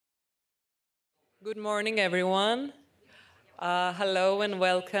Good morning, everyone. Hello and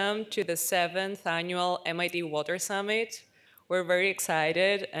welcome to the 7th annual MIT Water Summit. We're very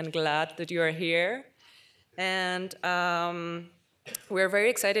excited and glad that you are here. And we're very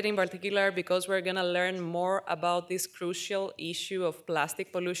excited in particular because we're going to learn more about this crucial issue of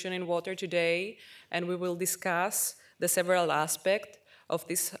plastic pollution in water today. And we will discuss the several aspects of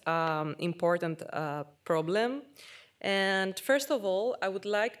this important problem. And first of all, I would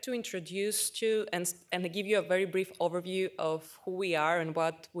like to introduce you and give you a very brief overview of who we are and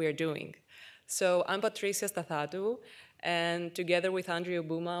what we are doing. So I'm Patricia Stathathou, and together with Andrew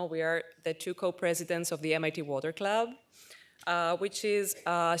Bouma, we are the two co-presidents of the MIT Water Club, which is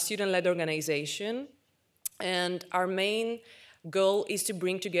a student-led organization. And our main goal is to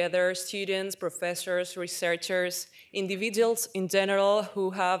bring together students, professors, researchers, individuals in general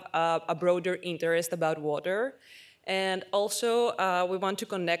who have a broader interest about water. And also, we want to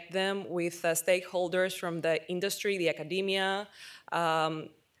connect them with stakeholders from the industry, the academia,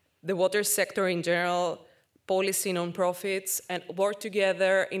 the water sector in general, policy, nonprofits, and work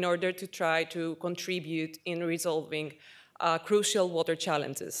together in order to try to contribute in resolving crucial water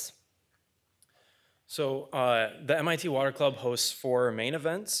challenges. So the MIT Water Club hosts 4 main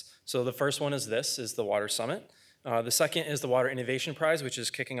events. So the first one is the Water Summit. The second is the Water Innovation Prize, which is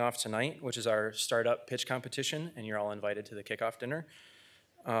kicking off tonight, which is our startup pitch competition, and you're all invited to the kickoff dinner.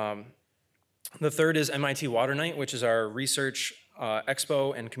 The third is MIT Water Night, which is our research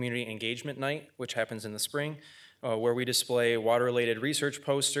expo and community engagement night, which happens in the spring, where we display water-related research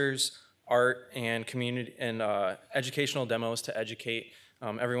posters, art, and community and educational demos to educate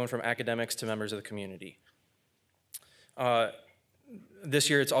everyone from academics to members of the community. This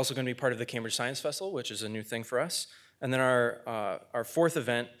year, it's also going to be part of the Cambridge Science Festival, which is a new thing for us. And then our fourth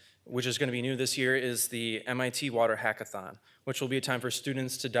event, which is going to be new this year, is the MIT Water Hackathon, which will be a time for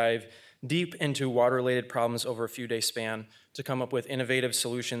students to dive deep into water-related problems over a few-day span to come up with innovative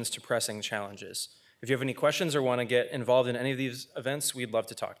solutions to pressing challenges. If you have any questions or want to get involved in any of these events, we'd love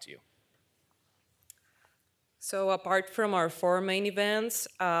to talk to you. So apart from our 4 main events,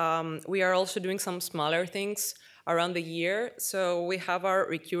 we are also doing some smaller things around the year. So we have our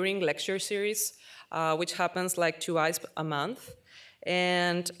recurring lecture series, which happens like twice a month.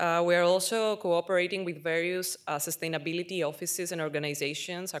 And we're also cooperating with various sustainability offices and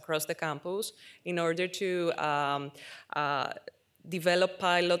organizations across the campus in order to develop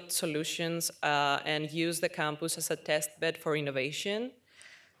pilot solutions and use the campus as a test bed for innovation.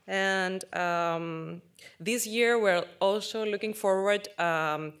 And this year, we're also looking forward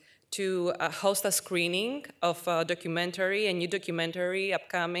to host a screening of a new documentary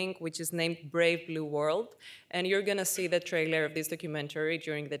upcoming, which is named Brave Blue World. And you're going to see the trailer of this documentary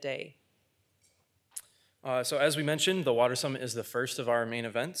during the day. So as we mentioned, the Water Summit is the first of our main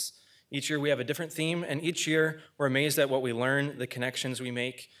events. Each year we have a different theme, and each year we're amazed at what we learn, the connections we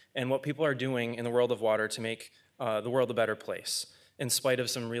make, and what people are doing in the world of water to make the world a better place, in spite of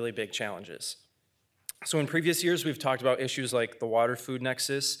some really big challenges. So in previous years, we've talked about issues like the water-food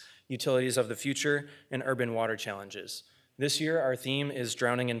nexus, utilities of the future, and urban water challenges. This year, our theme is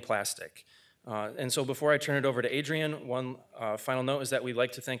drowning in plastic. And so before I turn it over to Adrian, one final note is that we'd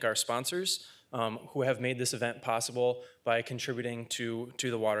like to thank our sponsors who have made this event possible by contributing to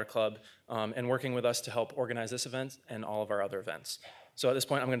the Water Club and working with us to help organize this event and all of our other events. So at this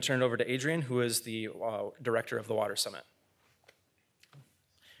point, I'm going to turn it over to Adrian, who is the director of the Water Summit.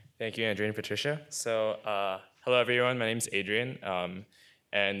 Thank you, Andrew and Patricia. So hello, everyone. My name is Adrian,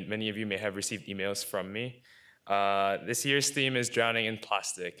 and many of you may have received emails from me. This year's theme is drowning in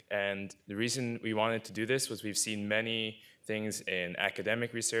plastic, and the reason we wanted to do this was we've seen many things in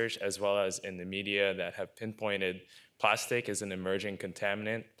academic research as well as in the media that have pinpointed plastic as an emerging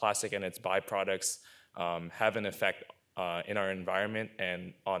contaminant. Plastic and its byproducts have an effect in our environment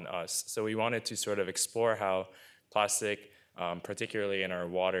and on us. So we wanted to sort of explore how plastic, particularly in our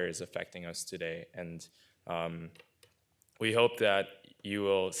water, is affecting us today. And we hope that you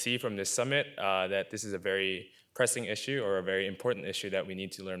will see from this summit that this is a very pressing issue or a very important issue that we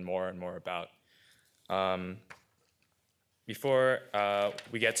need to learn more and more about. Before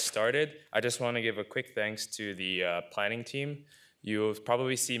we get started, I just want to give a quick thanks to the planning team. You'll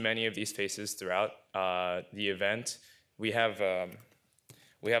probably see many of these faces throughout the event. We have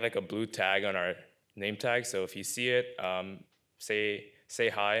like a blue tag on our name tag, so if you see it, say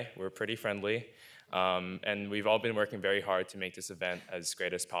hi. We're pretty friendly. And we've all been working very hard to make this event as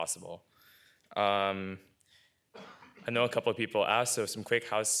great as possible. I know a couple of people asked, so some quick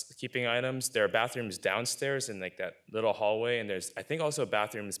housekeeping items. There are bathrooms downstairs in like that little hallway, and there's, I think, also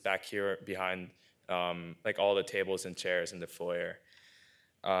bathrooms back here behind like all the tables and chairs in the foyer.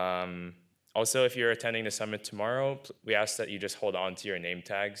 Also, if you're attending the summit tomorrow, we ask that you just hold on to your name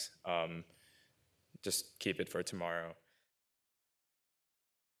tags. Just keep it for tomorrow.